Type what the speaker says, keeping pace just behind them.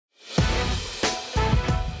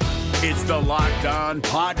It's the Locked On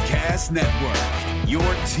Podcast Network, your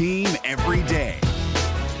team every day.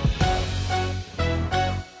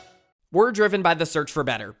 We're driven by the search for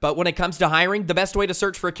better, but when it comes to hiring, the best way to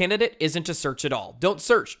search for a candidate isn't to search at all. Don't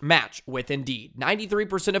search, match with Indeed.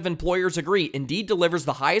 93% of employers agree Indeed delivers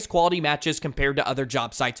the highest quality matches compared to other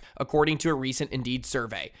job sites, according to a recent Indeed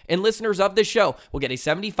survey. And listeners of this show will get a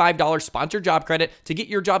 $75 sponsored job credit to get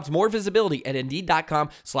your jobs more visibility at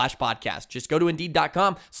Indeed.com/podcast. Just go to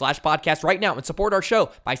Indeed.com/podcast right now and support our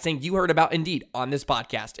show by saying you heard about Indeed on this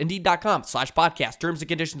podcast. Indeed.com/podcast. Terms and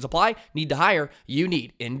conditions apply. Need to hire? You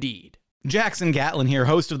need Indeed. Jackson Gatlin here,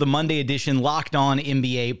 host of the Monday edition Locked On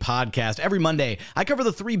NBA podcast. Every Monday, I cover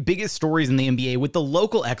the three biggest stories in the NBA with the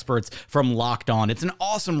local experts from Locked On. It's an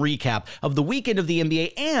awesome recap of the weekend of the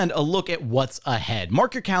NBA and a look at what's ahead.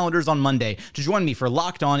 Mark your calendars on Monday to join me for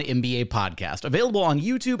Locked On NBA podcast, available on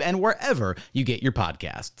YouTube and wherever you get your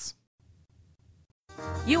podcasts.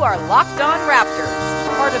 You are Locked On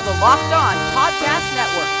Raptors, part of the Locked On Podcast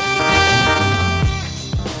Network.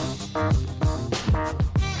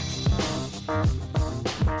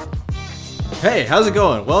 Hey, how's it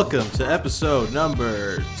going? Welcome to episode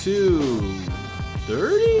number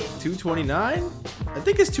 230? 229? I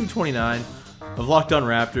think it's 229 of Locked On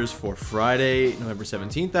Raptors for Friday, November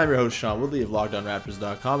 17th. I'm your host, Sean Woodley of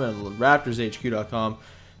LockedOnRaptors.com and RaptorsHQ.com.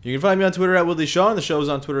 You can find me on Twitter at WoodleySean. The show is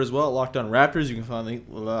on Twitter as well at Locked On Raptors. You can find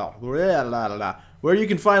where you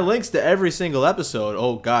can find links to every single episode.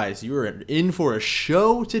 Oh, guys, you are in for a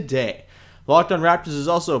show today. Locked On Raptors is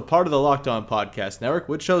also part of the Locked On Podcast Network,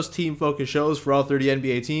 which hosts team-focused shows for all 30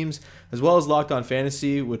 NBA teams, as well as Locked On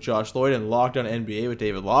Fantasy with Josh Lloyd and Locked On NBA with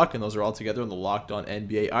David Locke, and those are all together on the Locked On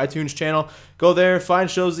NBA iTunes channel. Go there, find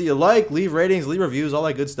shows that you like, leave ratings, leave reviews, all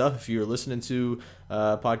that good stuff. If you're listening to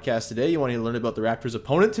a podcast today, you want to learn about the Raptors'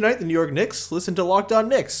 opponent tonight, the New York Knicks, listen to Locked On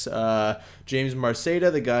Knicks. James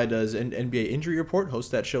Marceda, the guy does an NBA Injury Report,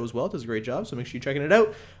 hosts that show as well, does a great job, so make sure you're checking it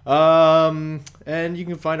out. And you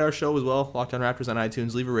can find our show as well, Locked On Raptors on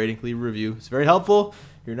iTunes. Leave a rating, leave a review. It's very helpful.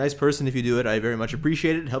 You're a nice person if you do it. I very much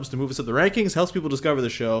appreciate it. It helps to move us up the rankings, helps people discover the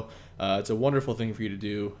show. It's a wonderful thing for you to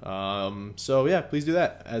do. So yeah, please do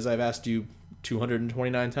that, as I've asked you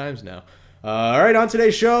 229 times now. All right, on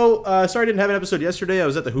today's show, sorry I didn't have an episode yesterday. I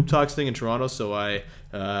was at the Hoop Talks thing in Toronto, so I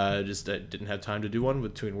didn't have time to do one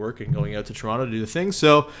between work and going out to Toronto to do the thing.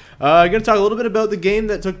 So I'm going to talk a little bit about the game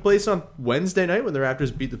that took place on Wednesday night when the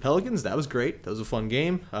Raptors beat the Pelicans. That was great. That was a fun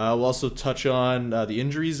game. We'll also touch on the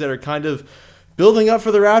injuries that are kind of building up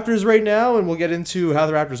for the Raptors right now, and we'll get into how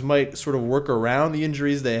the Raptors might sort of work around the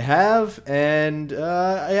injuries they have. And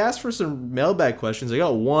I asked for some mailbag questions. I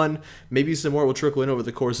got one. Maybe some more will trickle in over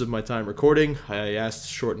the course of my time recording. I asked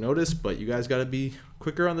short notice, but you guys got to be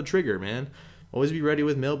quicker on the trigger, man. Always be ready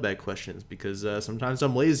with mailbag questions, because sometimes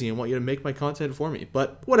I'm lazy and want you to make my content for me.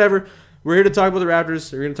 But whatever. We're here to talk about the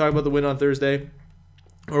Raptors. We're going to talk about the win on Thursday.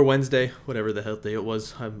 Or Wednesday, whatever the hell day it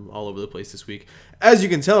was. I'm all over the place this week, as you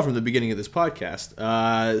can tell from the beginning of this podcast.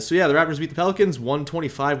 So yeah, the Raptors beat the Pelicans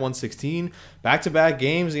 125-116. Back-to-back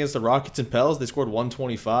games against the Rockets and Pels. They scored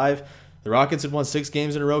 125. The Rockets had won 6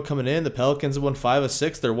 games in a row coming in. The Pelicans had won 5 of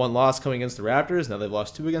 6. Their one loss coming against the Raptors. Now they've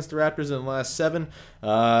lost 2 against the Raptors in the last 7.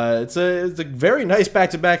 It's a very nice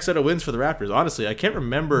back-to-back set of wins for the Raptors. Honestly, I can't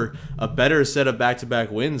remember a better set of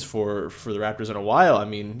back-to-back wins for the Raptors in a while. I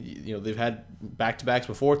mean, you know, they've had back-to-backs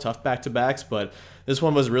before, tough back-to-backs, but this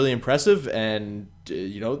one was really impressive. And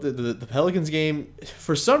you know, the Pelicans game,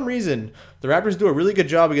 for some reason, the Raptors do a really good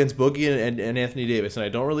job against Boogie and Anthony Davis, and I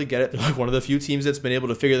don't really get it. They're like one of the few teams that's been able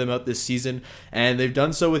to figure them out this season, and they've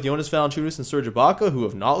done so with Jonas Valanciunas and Serge Ibaka, who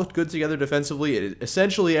have not looked good together defensively.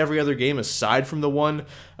 Essentially every other game aside from the one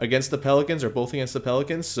against the Pelicans, or both against the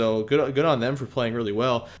Pelicans, so good on them for playing really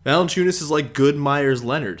well. Valanciunas is like good Myers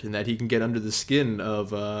Leonard in that he can get under the skin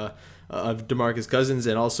of DeMarcus Cousins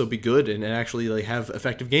and also be good and actually like have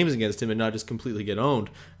effective games against him and not just completely get owned.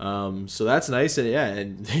 So that's nice. And yeah,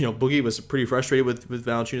 and you know, Boogie was pretty frustrated with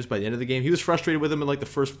Valanciunas by the end of the game. He was frustrated with him in like the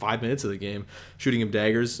first 5 minutes of the game, shooting him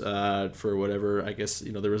daggers for whatever. I guess,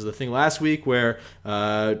 you know, there was the thing last week where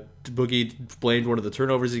Boogie blamed one of the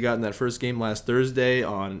turnovers he got in that first game last Thursday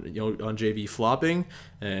on JV flopping,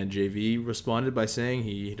 and JV responded by saying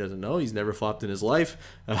he doesn't know, he's never flopped in his life,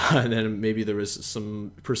 and then maybe there was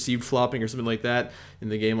some perceived flopping or something like that in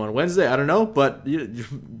the game on Wednesday. I don't know, but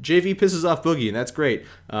JV pisses off Boogie, and that's great.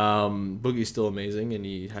 Boogie's still amazing, and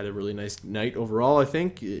he had a really nice night overall. I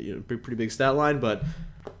think pretty big stat line, but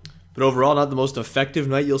overall, not the most effective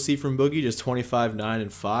night you'll see from Boogie, just 25, 9,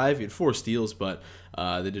 and 5. He had 4 steals, but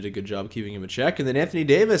They did a good job keeping him in check. And then Anthony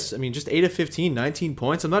Davis, I mean, just 8 of 15, 19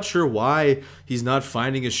 points. I'm not sure why he's not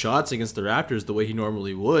finding his shots against the Raptors the way he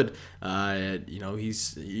normally would.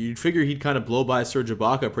 You'd figure he'd kind of blow by Serge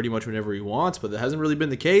Ibaka pretty much whenever he wants, but that hasn't really been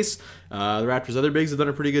the case. The Raptors' other bigs have done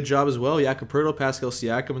a pretty good job as well. Jakob Poeltl, Pascal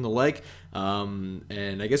Siakam, and the like.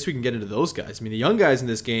 And I guess we can get into those guys. I mean, the young guys in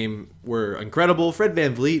this game were incredible. Fred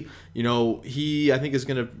VanVleet, I think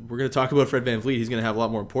we're going to talk about Fred VanVleet. He's going to have a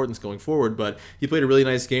lot more importance going forward, but he played a really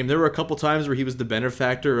nice game. There were a couple times where he was the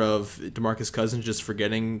benefactor of DeMarcus Cousins just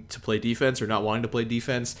forgetting to play defense or not wanting to play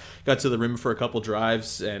defense. Got to the rim for a couple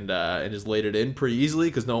drives and just laid it in pretty easily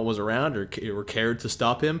because no one was around or cared to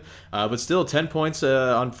stop him. But still, 10 points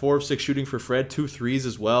on 4 of 6 shooting for Fred, 2 threes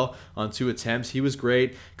as well on 2 attempts. He was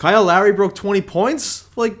great. Kyle Lowry broke 20 points.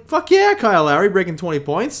 Like, fuck yeah, Kyle Lowry breaking 20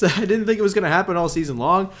 points. I didn't think it was going to happen all season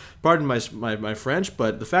long. Pardon my French,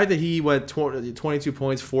 but the fact that he went 22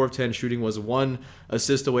 points, 4 of 10 shooting, was 1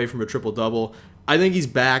 assist away from a triple-double. I think he's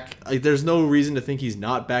back. There's no reason to think he's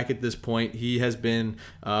not back at this point. He has been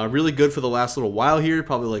really good for the last little while here,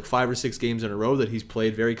 probably like 5 or 6 games in a row that he's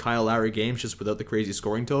played very Kyle Lowry games just without the crazy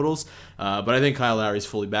scoring totals. But I think Kyle Lowry's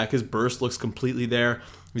fully back. His burst looks completely there.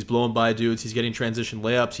 He's blowing by dudes. He's getting transition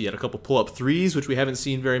layups. He had a couple pull-up threes, which we haven't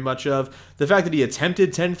seen very much of. The fact that he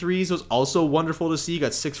attempted 10 threes was also wonderful to see. He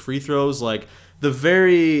got 6 free throws. Like, the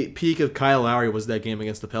very peak of Kyle Lowry was that game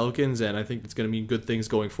against the Pelicans, and I think it's going to mean good things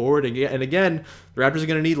going forward. And again, the Raptors are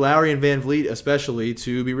going to need Lowry and VanVleet especially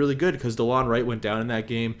to be really good because DeLon Wright went down in that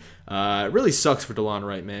game. It really sucks for DeLon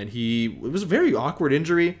Wright, man. It was a very awkward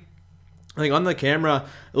injury. I think on the camera,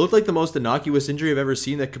 it looked like the most innocuous injury I've ever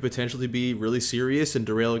seen that could potentially be really serious and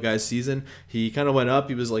derail a guy's season. He kind of went up.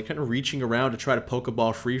 He was like kind of reaching around to try to poke a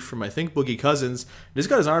ball free from, I think, Boogie Cousins. He just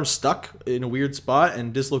got his arm stuck in a weird spot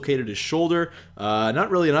and dislocated his shoulder.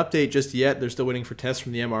 Not really an update just yet. They're still waiting for tests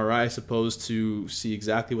from the MRI, I suppose, to see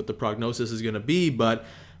exactly what the prognosis is going to be. But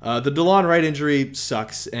the DeLon Wright injury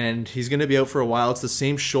sucks, and he's going to be out for a while. It's the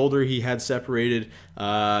same shoulder he had separated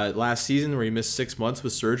last season where he missed 6 months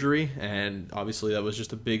with surgery, and obviously that was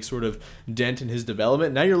just a big sort of dent in his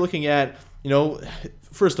development. Now you're looking at,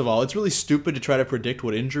 first of all, it's really stupid to try to predict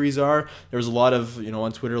what injuries are. There was a lot of,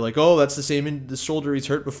 on Twitter like, oh, that's the same in the shoulder he's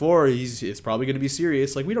hurt before. It's probably going to be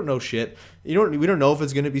serious. Like, we don't know shit. We don't know if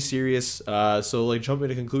it's going to be serious. So like jumping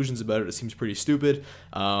to conclusions about it seems pretty stupid.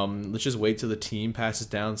 Let's just wait till the team passes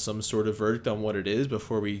down some sort of verdict on what it is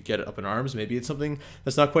before we get up in arms. Maybe it's something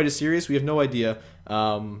that's not quite as serious. We have no idea.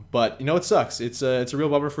 But it sucks. It's a real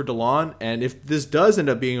bummer for DeLon. And if this does end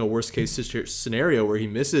up being a worst case scenario where he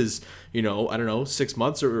misses, 6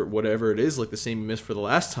 months or whatever it is, like the same he missed for the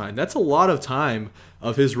last time, that's a lot of time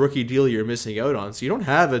of his rookie deal you're missing out on. So you don't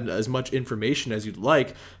have as much information as you'd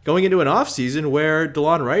like going into an offseason where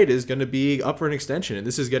DeLon Wright is going to be up for an extension. And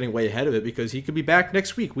this is getting way ahead of it because he could be back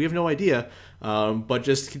next week. We have no idea. But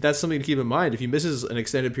just that's something to keep in mind. If he misses an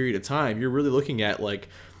extended period of time, you're really looking at like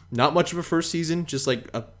not much of a first season, just like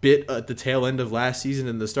a bit at the tail end of last season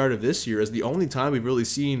and the start of this year is the only time we've really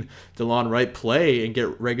seen DeLon Wright play and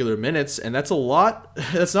get regular minutes. And that's a lot.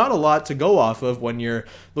 That's not a lot to go off of when you're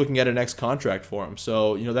looking at a next contract for him.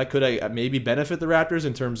 So, that could maybe benefit the Raptors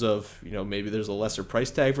in terms of, maybe there's a lesser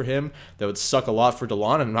price tag for him. That would suck a lot for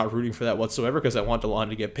DeLon. I'm not rooting for that whatsoever because I want DeLon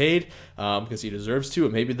to get paid because he deserves to.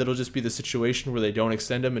 And maybe that'll just be the situation where they don't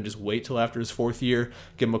extend him and just wait till after his 4th year,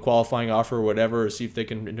 give him a qualifying offer or whatever, or see if they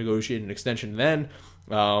can negotiate an extension then.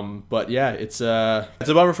 But yeah, it's a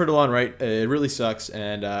bummer for DeLon Wright. It really sucks,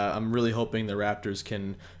 and I'm really hoping the Raptors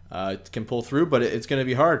can pull through, but it's going to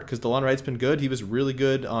be hard because DeLon Wright's been good. He was really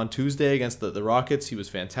good on Tuesday against the Rockets. He was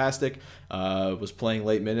fantastic. Was playing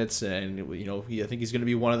late minutes, and I think he's going to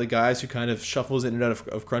be one of the guys who kind of shuffles in and out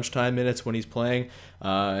of crunch time minutes when he's playing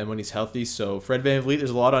and when he's healthy. So Fred VanVleet, there's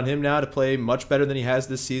a lot on him now to play much better than he has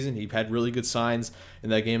this season. He had really good signs in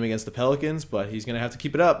that game against the Pelicans, but he's going to have to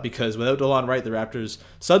keep it up because without DeLon Wright, the Raptors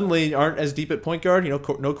suddenly aren't as deep at point guard.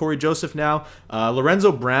 No Corey Joseph now.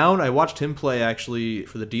 Lorenzo Brown, I watched him play actually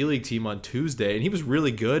for the D-League team on Tuesday, and he was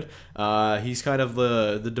really good. He's kind of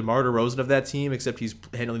the DeMar DeRozan of that team, except he's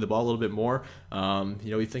handling the ball a little bit more.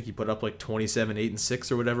 You think he put up like 27, 8, and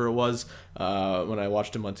 6 or whatever it was when I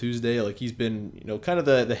watched him on Tuesday. Like he's been, kind of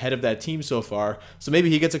the head of that team so far. So maybe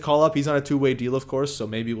he gets a call up. He's on a 2-way deal, of course. So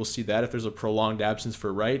maybe we'll see that if there's a prolonged absence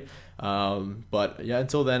for Wright. But yeah,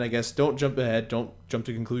 until then, I guess don't jump ahead. Don't jump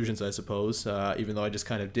to conclusions, I suppose, even though I just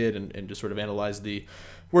kind of did and just sort of analyzed the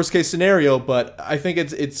worst case scenario. But I think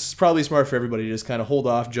it's probably smart for everybody to just kind of hold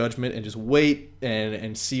off judgment and just wait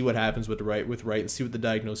and see what happens with Wright and see what the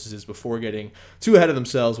diagnosis is before getting too ahead of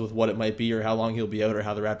themselves with what it might be or how long he'll be out or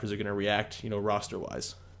how the Raptors are going to react, roster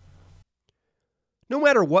wise. No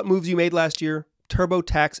matter what moves you made last year,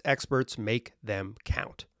 TurboTax experts make them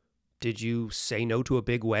count. Did you say no to a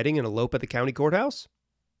big wedding and elope at the county courthouse?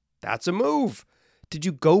 That's a move. Did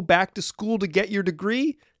you go back to school to get your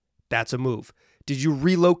degree? That's a move. Did you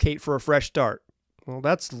relocate for a fresh start? Well,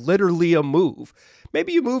 that's literally a move.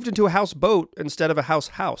 Maybe you moved into a houseboat instead of a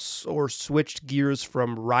house, or switched gears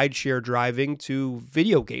from rideshare driving to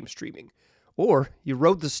video game streaming. Or you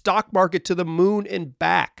rode the stock market to the moon and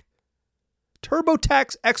back.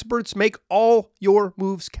 TurboTax experts make all your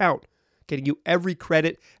moves count, getting you every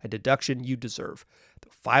credit and deduction you deserve.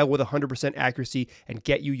 They'll file with 100% accuracy and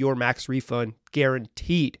get you your max refund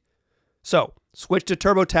guaranteed. So, switch to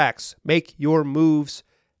TurboTax. Make your moves.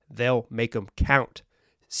 They'll make them count.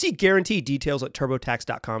 See guarantee details at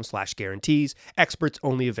turbotax.com/guarantees. Experts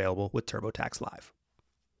only available with TurboTax Live.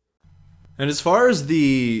 And as far as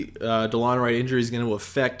the DeLon Wright injury is going to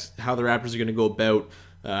affect how the Raptors are going to go about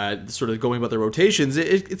sort of going about their rotations,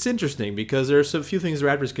 it's interesting because there's a few things the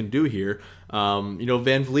Raptors can do here.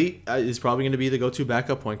 Van Vliet is probably going to be the go-to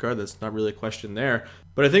backup point guard. That's not really a question there.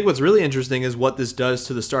 But I think what's really interesting is what this does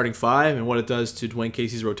to the starting five and what it does to Dwayne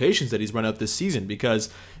Casey's rotations that he's run out this season, because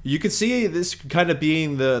you could see this kind of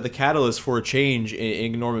being the catalyst for a change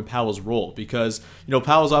in Norman Powell's role, because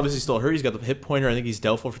Powell's obviously still hurt. He's got the hip pointer. I think he's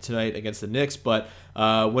doubtful for tonight against the Knicks, but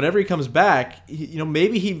whenever he comes back,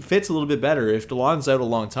 maybe he fits a little bit better. If DeLon's out a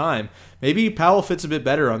long time, maybe Powell fits a bit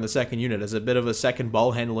better on the second unit as a bit of a second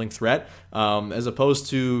ball handling threat, as opposed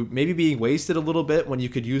to maybe being wasted a little bit when you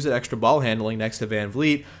could use that extra ball handling next to Van Vliet,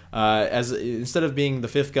 as instead of being the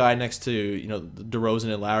fifth guy next to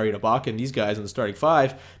DeRozan and Lowry and Ibaka and these guys in the starting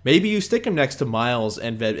five. Maybe you stick him next to Miles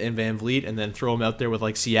and Van Vliet, and then throw him out there with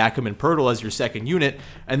like Siakam and Pirtle as your second unit,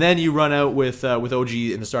 and then you run out with OG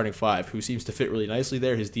in the starting five, who seems to fit really nicely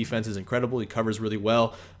there. His defense is incredible. He covers really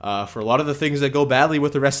well for a lot of the things that go badly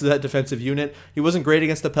with the rest of that defensive unit. He wasn't great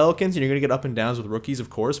against the Pelicans, and you're going to get up and downs with rookies, of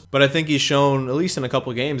course, but I think he's shown, at least in a couple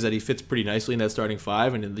of games, that he fits pretty nicely in that starting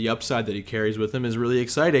five, and the upside that he carries with him is really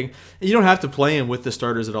exciting. And you don't have to play him with the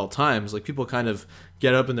starters at all times. Like, people kind of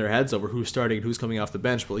get up in their heads over who's starting and who's coming off the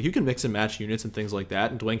bench, but you can mix and match units and things like that,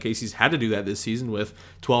 and Dwayne Casey's had to do that this season with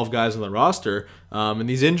 12 guys on the roster, and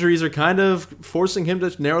these injuries are kind of forcing him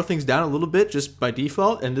to narrow things down a little bit just by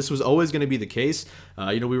default, and this was always going to be the case.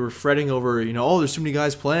 We were fretting over, there's too many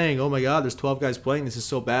guys playing, oh my god, there's 12 guys playing, this is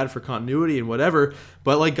so bad for continuity and whatever,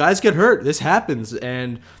 but like, guys get hurt, this happens,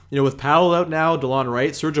 and with Powell out now, DeLon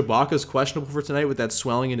Wright, Serge Ibaka's questionable for tonight with that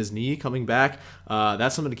swelling in his knee coming back.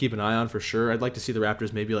 That's something to keep an eye on for sure. I'd like to see the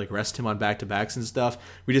Raptors maybe like rest him on back-to-backs and stuff.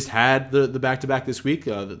 We just had the back-to-back this week.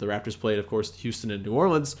 The Raptors played, of course, Houston and New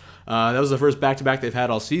Orleans. That was the first back-to-back they've had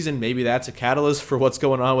all season. Maybe that's a catalyst for what's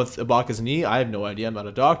going on with Ibaka's knee. I have no idea. I'm not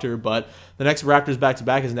a doctor, but the next Raptors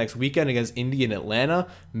back-to-back is next weekend against Indy and Atlanta.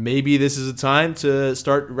 Maybe this is a time to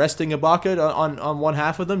start resting Ibaka on one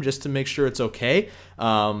half of them just to make sure it's okay.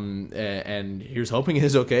 And here's hoping it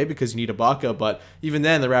is okay, because you need Ibaka, but even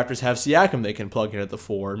then the Raptors have Siakam they can plug in at the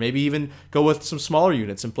 4, maybe even go with some smaller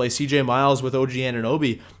units and play CJ Miles with OG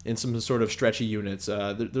Anunoby in some sort of stretchy units.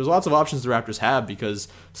 There's lots of options the Raptors have, because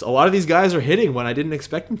a lot of these guys are hitting when I didn't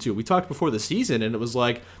expect them to. We talked before the season and it was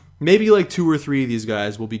like maybe like 2 or 3 of these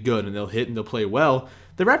guys will be good and they'll hit and they'll play well.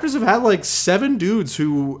 The Raptors have had like 7 dudes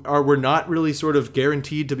who were not really sort of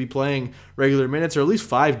guaranteed to be playing regular minutes, or at least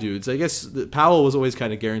 5 dudes. I guess Powell was always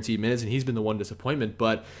kind of guaranteed minutes, and he's been the one disappointment.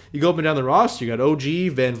 But you go up and down the roster, you got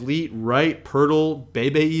OG, Van Vliet, Wright, Pirtle,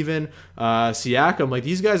 Bebe even, Siakam. Like,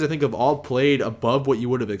 these guys I think have all played above what you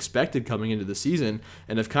would have expected coming into the season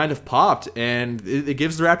and have kind of popped. And it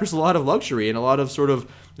gives the Raptors a lot of luxury and a lot of sort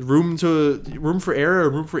of room for error,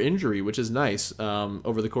 room for injury, which is nice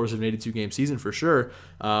over the course of an 82-game season for sure.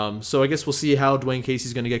 So I guess we'll see how Dwayne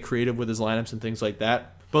Casey's going to get creative with his lineups and things like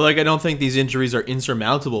that. But I don't think these injuries are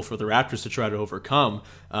insurmountable for the Raptors to try to overcome.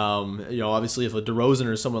 Obviously, if a DeRozan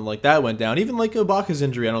or someone like that went down, even like Ibaka's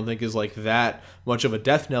injury, I don't think is like that much of a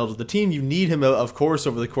death knell to the team. You need him, of course,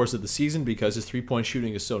 over the course of the season because his three-point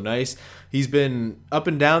shooting is so nice. He's been up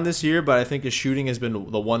and down this year, but I think his shooting has been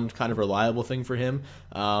the one kind of reliable thing for him.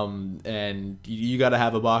 And you got to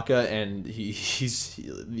have Ibaka, and he's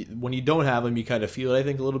when you don't have him, you kind of feel it, I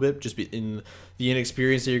think, a little bit, just in the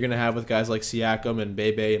inexperience that you're going to have with guys like Siakam and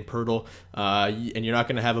Bebe and Pirtle, and you're not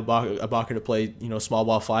going to have Ibaka to play, small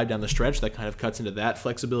ball 5 down the stretch. That kind of cuts into that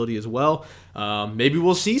flexibility as well. Maybe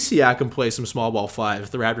we'll see Siakam play some small ball 5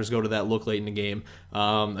 if the Raptors go to that look late in the game.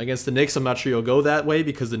 Against the Knicks, I'm not sure you'll go that way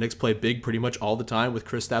because the Knicks play big pretty much all the time with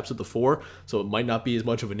Kristaps at the 4, so it might not be as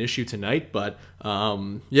much of an issue tonight. But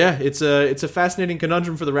it's a fascinating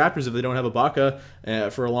conundrum for the Raptors if they don't have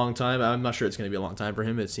Ibaka for a long time. I'm not sure it's going to be a long time for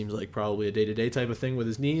him. It seems like probably a day-to-day type of thing with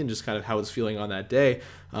his knee and just kind of how it's feeling on that day.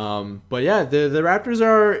 But yeah, the Raptors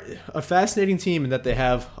are a fascinating team in that they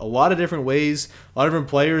have a lot of different ways, a lot of different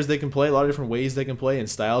players they can play, a lot of different ways they can play, and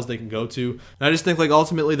styles they can go to. And I just think like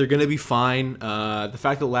ultimately they're going to be fine. The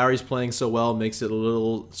fact that Lowry's playing so well makes it a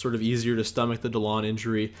little sort of easier to stomach the DeLon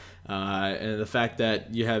injury, and the fact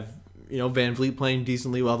that you have Van Vliet playing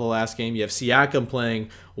decently well the last game. You have Siakam playing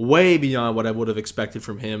way beyond what I would have expected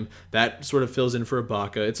from him. That sort of fills in for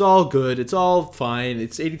Ibaka. It's all good. It's all fine.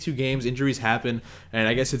 It's 82 games. Injuries happen, and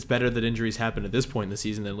I guess it's better that injuries happen at this point in the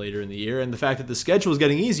season than later in the year. And the fact that the schedule is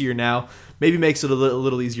getting easier now maybe makes it a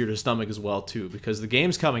little easier to stomach as well too, because the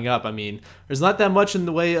games coming up, I mean, there's not that much in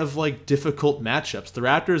the way of like difficult matchups. The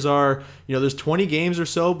Raptors are, there's 20 games or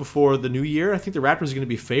so before the new year. I think the Raptors are going to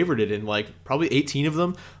be favorited in like probably 18 of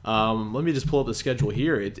them. Let me just pull up the schedule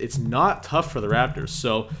here. It's not tough for the Raptors.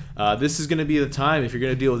 So this is going to be the time, if you're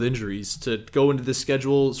going to deal with injuries, to go into this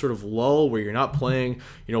schedule sort of lull where you're not playing,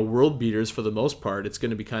 world beaters for the most part. It's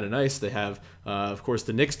going to be kind of nice. They have, of course,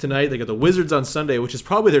 the Knicks tonight. They got the Wizards on Sunday, which is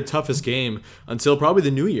probably their toughest game until probably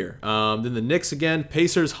the new year. Then the Knicks again,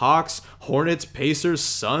 Pacers, Hawks, Hornets, Pacers,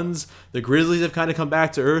 Suns. The Grizzlies have kind of come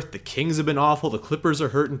back to earth. The Kings have been awful. The Clippers are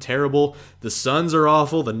hurt and terrible. The Suns are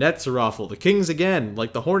awful. The Nets are awful. The Kings again,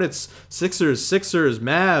 like the Hornets, Sixers,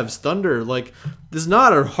 Mavs, Thunder. Like, this is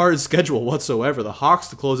not a hard schedule whatsoever. The Hawks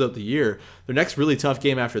to close out the year. Their next really tough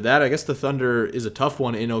game after that, I guess the Thunder is a tough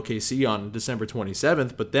one in OKC on December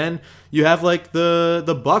 27th. But then you have like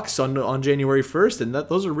the Bucks on January 1st, and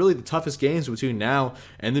those are really the toughest games between now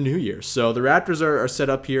and the new year. So the Raptors are set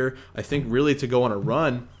up here, I think, really to go on a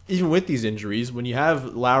run. Even with these injuries, when you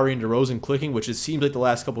have Lowry and DeRozan clicking, which it seems like the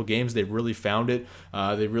last couple of games they've really found it,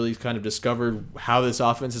 they've really kind of discovered how this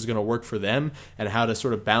offense is going to work for them and how to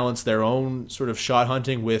sort of balance their own sort of shot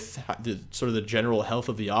hunting with the general health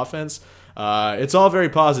of the offense. It's all very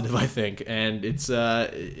positive, I think, and it's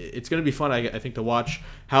going to be fun, I think, to watch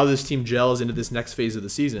how this team gels into this next phase of the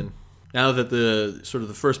season. Now that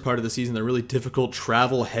the first part of the season, the really difficult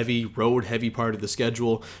travel-heavy, road-heavy part of the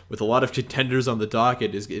schedule with a lot of contenders on the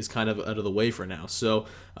docket is kind of out of the way for now. So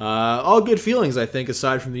all good feelings, I think,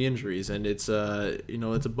 aside from the injuries. And it's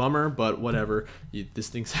it's a bummer, but whatever. These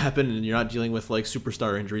things happen, and you're not dealing with like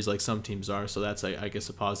superstar injuries like some teams are. So that's, I guess,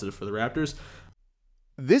 a positive for the Raptors.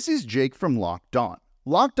 This is Jake from Locked On.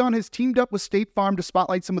 Locked On has teamed up with State Farm to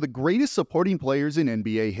spotlight some of the greatest supporting players in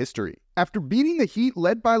NBA history. After beating the Heat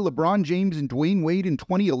led by LeBron James and Dwayne Wade in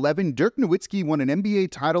 2011, Dirk Nowitzki won an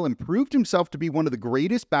NBA title and proved himself to be one of the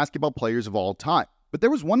greatest basketball players of all time. But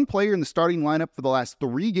there was one player in the starting lineup for the last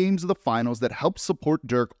 3 games of the finals that helped support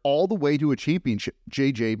Dirk all the way to a championship,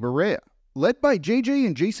 JJ Barea. Led by JJ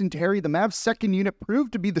and Jason Terry, the Mavs' second unit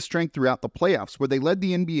proved to be the strength throughout the playoffs, where they led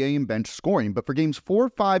the NBA in bench scoring. But for games 4,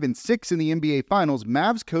 5, and 6 in the NBA Finals,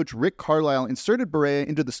 Mavs coach Rick Carlisle inserted Barea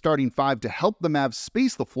into the starting 5 to help the Mavs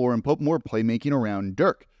space the floor and put more playmaking around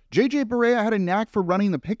Dirk. JJ Barea had a knack for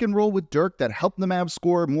running the pick and roll with Dirk that helped the Mavs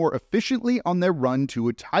score more efficiently on their run to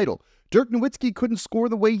a title. Dirk Nowitzki couldn't score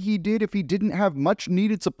the way he did if he didn't have much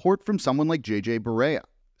needed support from someone like JJ Barea.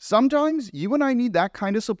 Sometimes you and I need that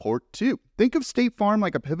kind of support too. Think of State Farm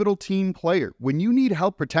like a pivotal team player. When you need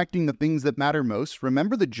help protecting the things that matter most,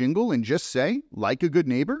 remember the jingle and just say, like a good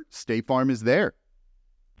neighbor, State Farm is there.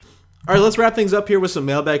 All right, let's wrap things up here with some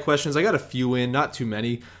mailbag questions. I got a few in, not too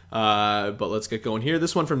many, but let's get going here.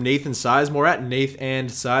 This one from Nathan Sizemore at Nath and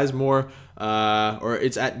Sizemore, or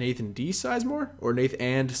it's at Nathan D. Sizemore or Nath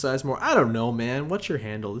and Sizemore. I don't know, man. What's your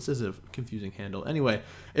handle? This is a confusing handle. Anyway,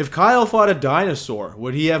 if Kyle fought a dinosaur,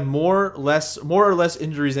 would he have more or less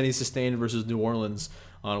injuries than he sustained versus New Orleans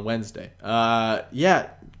on Wednesday? Yeah,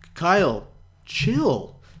 Kyle,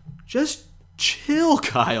 chill. Just chill,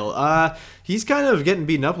 Kyle. He's kind of getting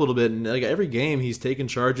beaten up a little bit, and like every game he's taking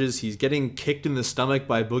charges. He's getting kicked in the stomach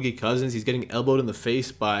by Boogie Cousins. He's getting elbowed in the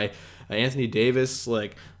face by Anthony Davis.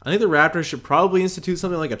 Like, I think the Raptors should probably institute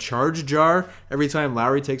something like a charge jar every time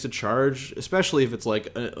Lowry takes a charge, especially if it's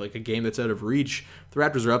like a game that's out of reach. The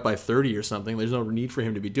Raptors are up by 30 or something. There's no need for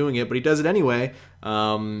him to be doing it, but he does it anyway.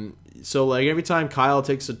 So like every time Kyle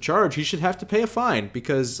takes a charge, he should have to pay a fine,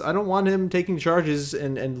 because I don't want him taking charges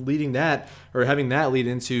and leading that, or having that lead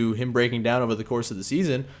into him breaking down over the course of the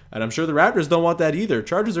season. And I'm sure the Raptors don't want that either.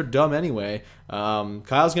 Charges are dumb anyway.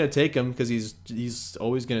 Kyle's going to take them because he's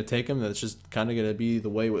always going to take them. That's just kind of going to be the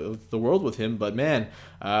way of the world with him. But man,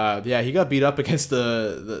 he got beat up against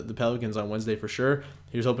the Pelicans on Wednesday for sure.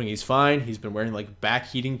 Here's hoping he's fine. He's been wearing like back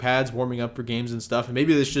heating pads, warming up for games and stuff. And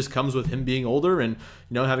maybe this just comes with him being older and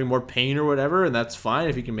having more pain or whatever. And that's fine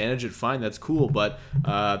if he can manage it. Fine, that's cool. But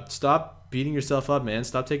stop beating yourself up, man.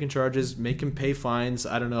 Stop taking charges. Make him pay fines.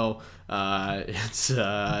 I don't know. It's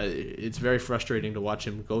very frustrating to watch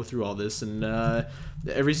him go through all this. And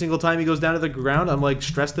every single time he goes down to the ground, I'm like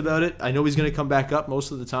stressed about it. I know he's going to come back up most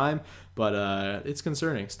of the time, but it's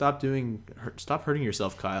concerning. Stop hurting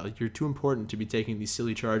yourself, Kyle. You're too important to be taking these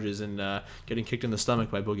silly charges and getting kicked in the stomach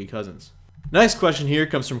by Boogie Cousins. Next question here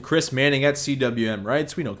comes from Chris Manning at CWM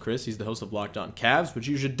Rights. We know Chris. He's the host of Locked On Cavs, which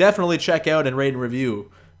you should definitely check out and rate and review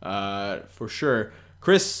for sure.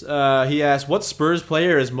 Chris, he asked, what Spurs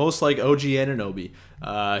player is most like OG Anunoby?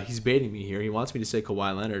 He's baiting me here. He wants me to say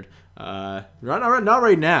Kawhi Leonard. Not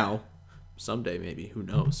right now. Someday, maybe. Who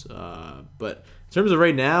knows? But in terms of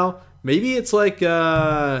right now, maybe it's like...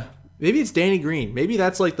 Maybe it's Danny Green. Maybe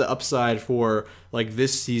that's like the upside for like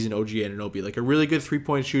this season OG Anunoby. Like a really good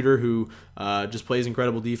three-point shooter who just plays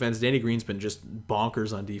incredible defense. Danny Green's been just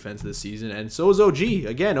bonkers on defense this season. And so is OG.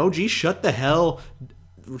 Again, OG shut the hell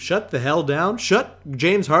down. Shut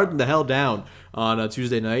James Harden the hell down on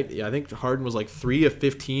Tuesday night. Yeah, I think Harden was like 3 of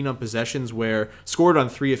 15 on possessions scored on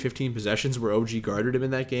 3 of 15 possessions where OG guarded him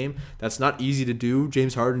in that game. That's not easy to do.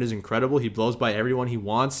 James Harden is incredible. He blows by everyone he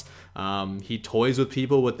wants. He toys with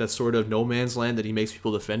people with that sort of no man's land that he makes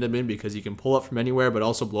people defend him in because he can pull up from anywhere but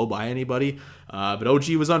also blow by anybody. But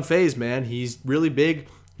OG was unfazed, man. He's really big.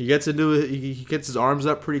 He gets his arms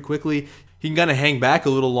up pretty quickly. He can kind of hang back a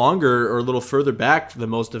little longer or a little further back than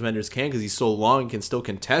most defenders can because he's so long and can still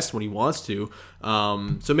contest when he wants to.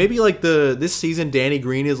 So maybe like this season, Danny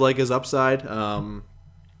Green is like his upside. I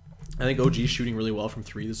think OG's shooting really well from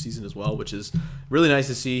 3 this season as well, which is really nice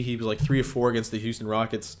to see. He was like 3 of 4 against the Houston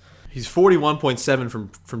Rockets. He's 41.7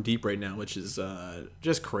 from deep right now, which is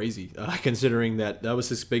just crazy considering that was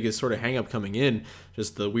his biggest sort of hang-up coming in,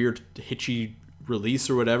 just the weird hitchy release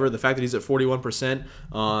or whatever. The fact that he's at 41%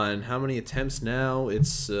 on how many attempts now?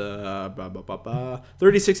 It's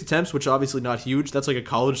 36 attempts, which obviously not huge. That's like a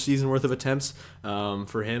college season worth of attempts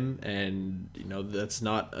for him, and that's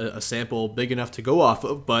not a sample big enough to go off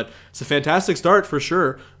of, but it's a fantastic start for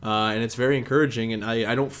sure, and it's very encouraging, and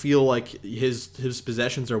I don't feel like his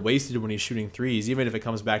possessions are wasted when he's shooting threes, even if it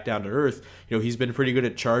comes back down to earth. He's been pretty good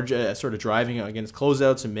at sort of driving against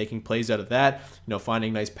closeouts and making plays out of that,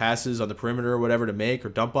 finding nice passes on the perimeter or whatever to make, or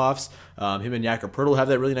dump offs. Him and Jakob Poeltl have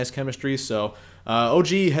that really nice chemistry. So OG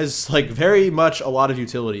has like very much a lot of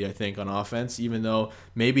utility, I think, on offense, even though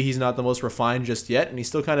maybe he's not the most refined just yet, and he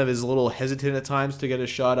still kind of is a little hesitant at times to get his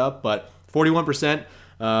shot up. But 41%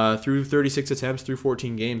 through 36 attempts through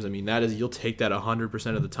 14 games. I mean, you'll take that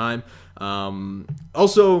 100% of the time.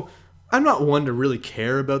 Also, I'm not one to really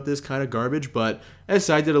care about this kind of garbage, but I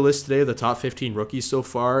did a list today of the top 15 rookies so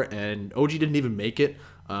far, and OG didn't even make it.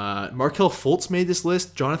 Markelle Fultz made this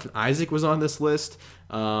list. Jonathan Isaac was on this list.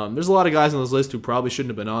 There's a lot of guys on this list who probably shouldn't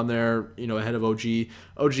have been on there, ahead of OG.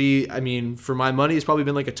 OG, I mean, for my money, has probably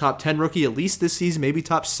been like a top 10 rookie at least this season, maybe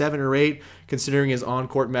top 7 or 8, considering his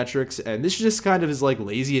on-court metrics. And this just kind of is like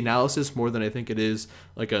lazy analysis more than I think it is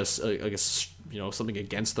like a something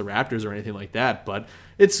against the Raptors or anything like that. But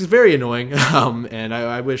it's very annoying, and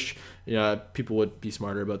I wish people would be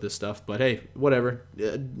smarter about this stuff. But hey, whatever.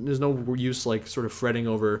 There's no use like sort of fretting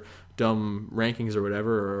over dumb rankings or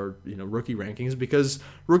whatever, or rookie rankings, because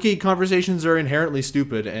rookie conversations are inherently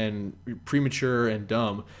stupid and premature and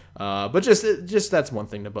dumb. But just that's one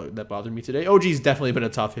thing that bothered me today. OG's definitely been a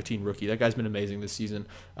top 15 rookie. That guy's been amazing this season.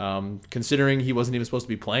 Considering he wasn't even supposed to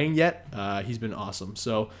be playing yet, he's been awesome.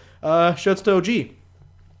 So shouts to OG.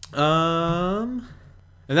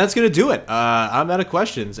 And that's going to do it. I'm out of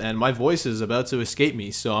questions, and my voice is about to escape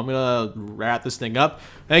me, so I'm going to wrap this thing up.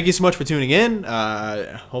 Thank you so much for tuning in.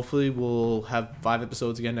 Hopefully we'll have 5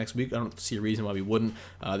 episodes again next week. I don't see a reason why we wouldn't.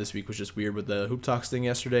 This week was just weird with the Hoop Talks thing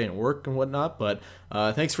yesterday and work and whatnot, but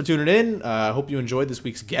thanks for tuning in. I hope you enjoyed this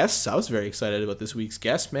week's guests. I was very excited about this week's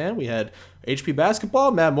guests, man. We had HP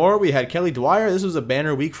Basketball, Matt Moore. We had Kelly Dwyer. This was a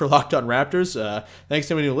banner week for Locked On Raptors. Thanks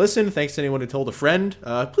to anyone who listened. Thanks to anyone who told a friend.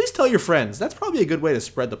 Please tell your friends. That's probably a good way to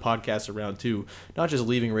spread the podcast around too. Not just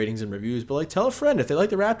leaving ratings and reviews, but like tell a friend if they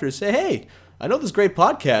like the Raptors. Say, hey, I know this great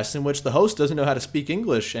podcast in which the host doesn't know how to speak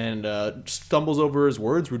English and stumbles over his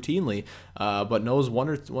words routinely, but knows one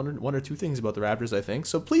or two things about the Raptors, I think.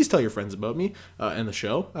 So please tell your friends about me and the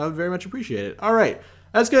show. I would very much appreciate it. All right.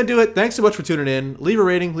 That's going to do it. Thanks so much for tuning in. Leave a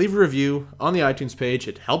rating, leave a review on the iTunes page.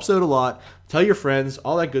 It helps out a lot. Tell your friends,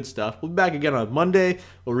 all that good stuff. We'll be back again on Monday.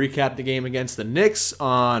 We'll recap the game against the Knicks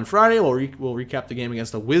on Friday. We'll recap the game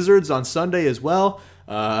against the Wizards on Sunday as well.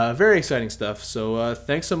 Very exciting stuff. So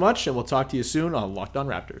thanks so much, and we'll talk to you soon on Locked On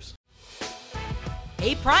Raptors.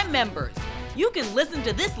 Hey, Prime members, you can listen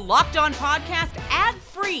to this Locked On podcast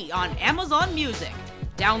ad-free on Amazon Music.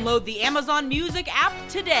 Download the Amazon Music app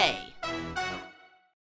today.